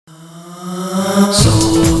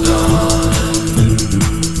Soul Garden.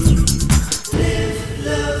 Live,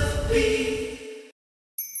 love, be.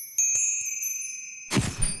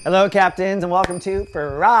 Hello, Captains, and welcome to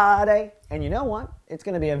Friday. And you know what? It's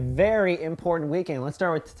going to be a very important weekend. Let's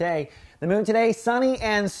start with today. The moon today, sunny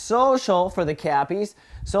and social for the Cappies.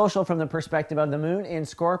 Social from the perspective of the moon in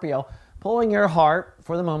Scorpio, pulling your heart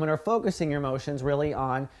for the moment or focusing your emotions really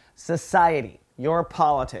on society, your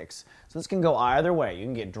politics. So this can go either way. You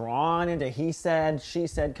can get drawn into he said, she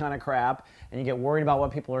said kind of crap, and you get worried about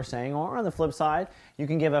what people are saying. Or on the flip side, you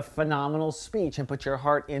can give a phenomenal speech and put your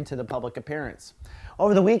heart into the public appearance.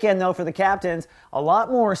 Over the weekend, though, for the Captains, a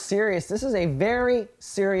lot more serious. This is a very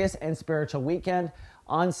serious and spiritual weekend.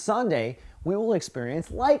 On Sunday, we will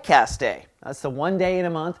experience Light Cast Day. That's the one day in a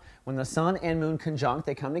month when the sun and moon conjunct,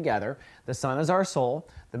 they come together. The sun is our soul,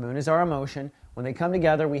 the moon is our emotion. When they come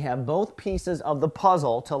together, we have both pieces of the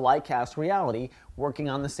puzzle to light cast reality working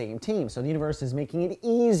on the same team. So the universe is making it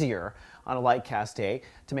easier on a light cast day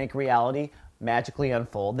to make reality magically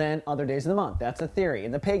unfold than other days of the month. That's a theory.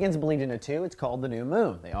 And the pagans believed in it too. It's called the new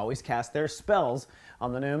moon. They always cast their spells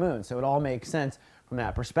on the new moon. So it all makes sense from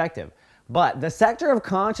that perspective. But the sector of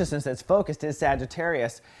consciousness that's focused is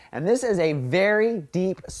Sagittarius, and this is a very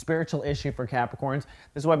deep spiritual issue for Capricorns.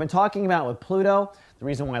 This is what I've been talking about with Pluto. The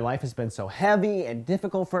reason why life has been so heavy and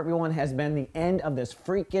difficult for everyone has been the end of this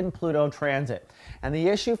freaking Pluto transit. And the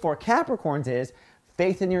issue for Capricorns is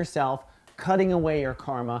faith in yourself, cutting away your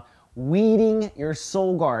karma, weeding your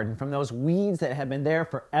soul garden from those weeds that have been there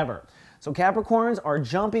forever. So Capricorns are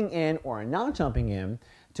jumping in or not jumping in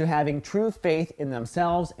to having true faith in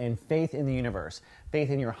themselves and faith in the universe, faith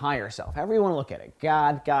in your higher self. However you want to look at it,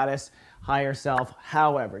 God, goddess, higher self,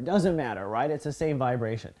 however, it doesn't matter, right? It's the same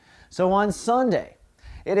vibration. So on Sunday,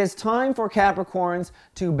 it is time for Capricorns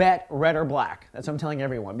to bet red or black. That's what I'm telling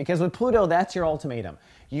everyone. Because with Pluto, that's your ultimatum.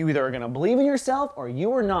 You either are going to believe in yourself or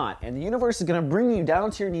you are not. And the universe is going to bring you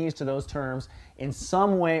down to your knees to those terms in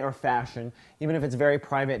some way or fashion, even if it's very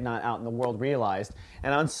private, not out in the world realized.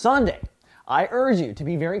 And on Sunday, I urge you to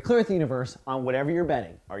be very clear with the universe on whatever you're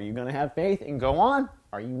betting. Are you going to have faith and go on?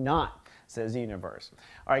 Are you not? Says the universe.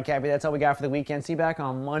 All right, Cappy, that's all we got for the weekend. See you back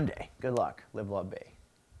on Monday. Good luck. Live, love,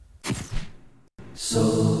 be.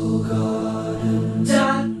 Soul Garden.